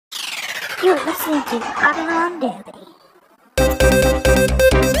You're listening to Huddle Daily.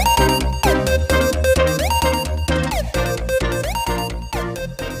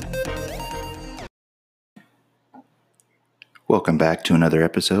 Welcome back to another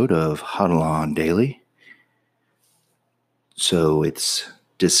episode of Huddle On Daily. So it's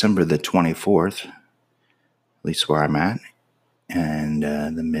December the 24th, at least where I'm at, and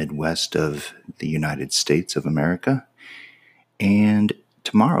the Midwest of the United States of America. And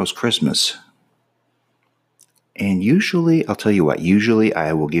tomorrow's Christmas. And usually, I'll tell you what,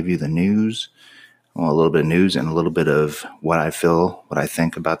 I will give you the news, a little bit of news and a little bit of what I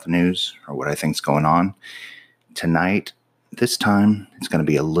think about the news or what I think's going on. Tonight, this time, it's going to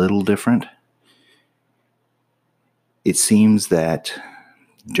be a little different. It seems that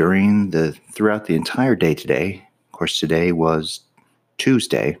throughout the entire day today, of course, today was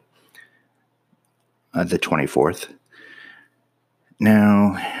Tuesday, the 24th.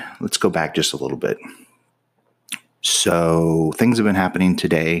 Now, let's go back just a little bit. So, things have been happening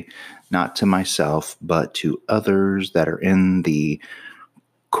today, not to myself, but to others that are in the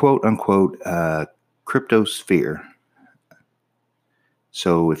quote-unquote crypto sphere.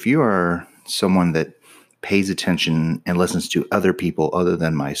 So, if you are someone that pays attention and listens to other people other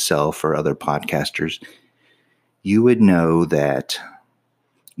than myself or other podcasters, you would know that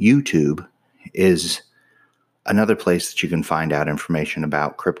YouTube is another place that you can find out information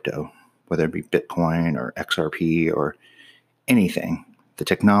about crypto, whether it be Bitcoin or XRP or anything. The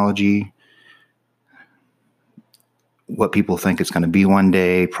technology, what people think it's going to be one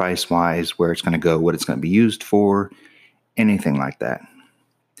day, price-wise, where it's going to go, what it's going to be used for, anything like that.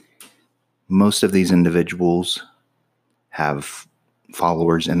 Most of these individuals have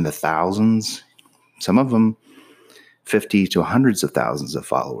followers in the thousands, some of them 50 to hundreds of thousands of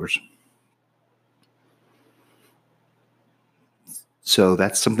followers. So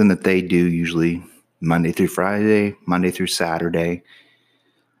that's something that they do usually Monday through Friday, Monday through Saturday.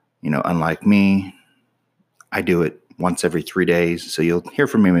 Unlike me, I do it once every 3 days. So you'll hear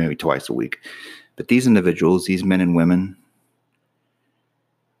from me maybe twice a week. But these individuals, these men and women,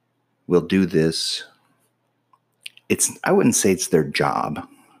 will do this. I wouldn't say it's their job,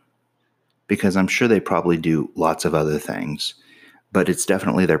 because I'm sure they probably do lots of other things, but it's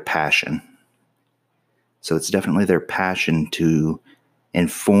definitely their passion. So it's definitely their passion to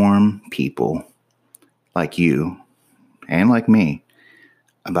inform people like you and like me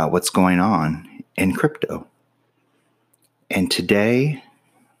about what's going on in crypto. And today,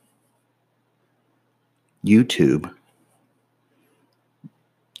 YouTube,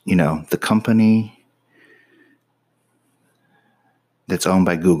 the company that's owned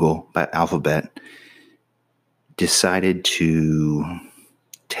by Google, by Alphabet, decided to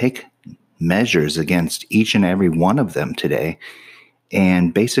take measures against each and every one of them today.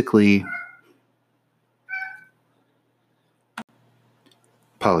 And basically,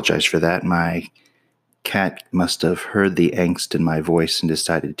 apologize for that. My cat must have heard the angst in my voice and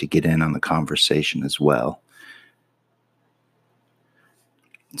decided to get in on the conversation as well.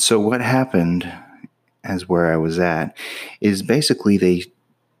 So what happened, as where I was at, is basically they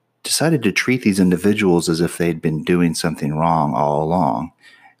decided to treat these individuals as if they'd been doing something wrong all along.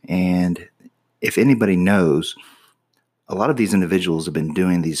 And if anybody knows, a lot of these individuals have been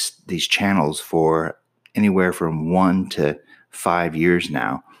doing these channels for anywhere from 1 to 5 years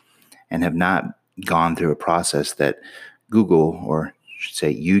now, and have not gone through a process that Google, or I should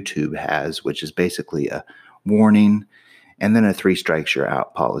say YouTube, has, which is basically a warning and then a 3 strikes you're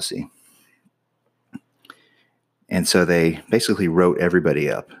out policy. And so they basically wrote everybody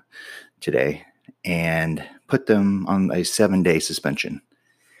up today and put them on a 7-day suspension.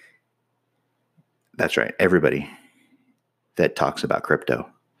 That's right, everybody that talks about crypto.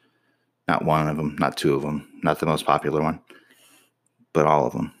 Not one of them, not 2 of them, not the most popular one, but all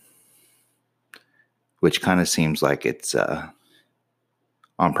of them. Which kind of seems like it's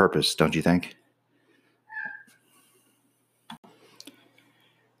on purpose, don't you think?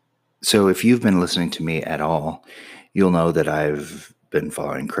 So if you've been listening to me at all, you'll know that I've been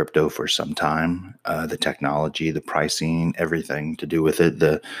following crypto for some time. The technology, the pricing, everything to do with it,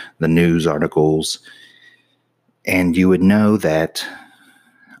 the news articles. And you would know that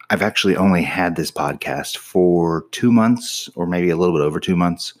I've actually only had this podcast for 2 months, or maybe a little bit over 2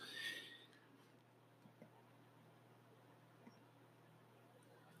 months.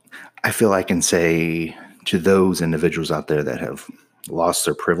 I feel I can say to those individuals out there that have lost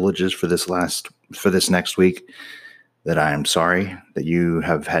their privileges for this next week, that I am sorry that you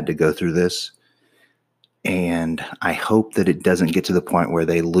have had to go through this. And I hope that it doesn't get to the point where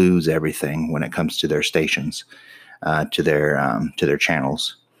they lose everything when it comes to their stations, to their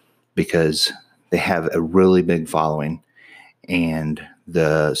channels. because they have a really big following, and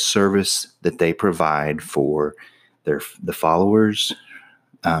the service that they provide for the followers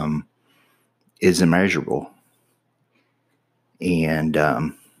is immeasurable. And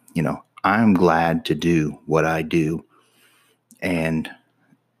I'm glad to do what I do, and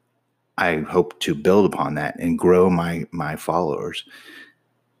I hope to build upon that and grow my followers.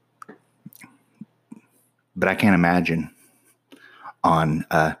 But I can't imagine on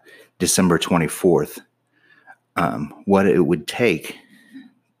December 24th what it would take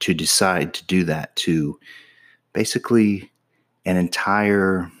to decide to do that to basically an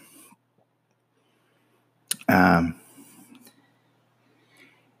entire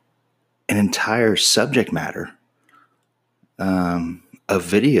subject matter of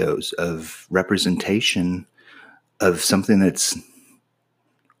videos, of representation of something that's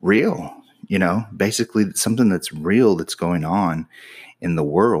real, basically something that's real that's going on in the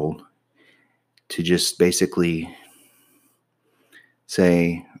world, to just basically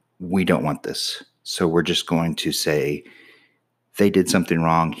say, we don't want this. So we're just going to say they did something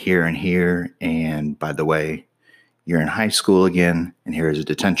wrong here and here. And by the way, you're in high school again, and here is a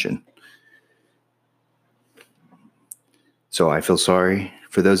detention. So I feel sorry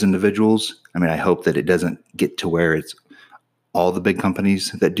for those individuals. I mean, I hope that it doesn't get to where it's all the big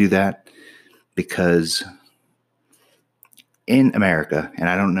companies that do that, because in America, and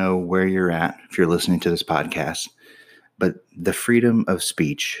I don't know where you're at if you're listening to this podcast, but the freedom of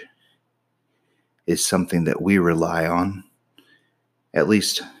speech is something that we rely on. At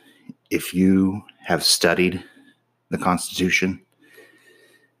least if you have studied the Constitution,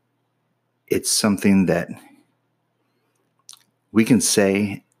 it's something that we can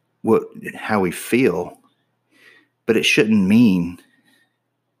say how we feel, but it shouldn't mean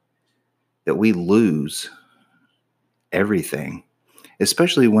that we lose everything,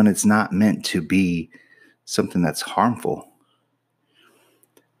 especially when it's not meant to be something that's harmful.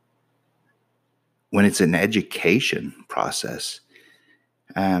 When it's an education process,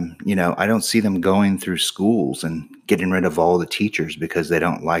 I don't see them going through schools and getting rid of all the teachers because they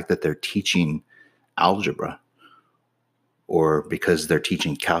don't like that they're teaching algebra, or because they're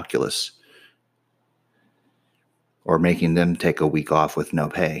teaching calculus, or making them take a week off with no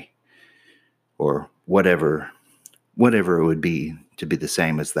pay, or whatever it would be to be the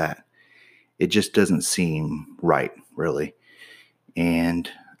same as that. It just doesn't seem right, really. And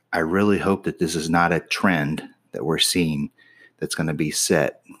I really hope that this is not a trend that we're seeing that's going to be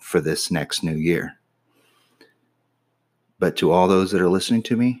set for this next new year. But to all those that are listening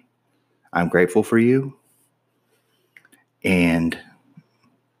to me, I'm grateful for you. And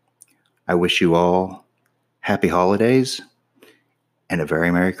I wish you all happy holidays and a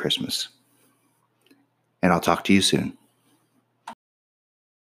very Merry Christmas. And I'll talk to you soon.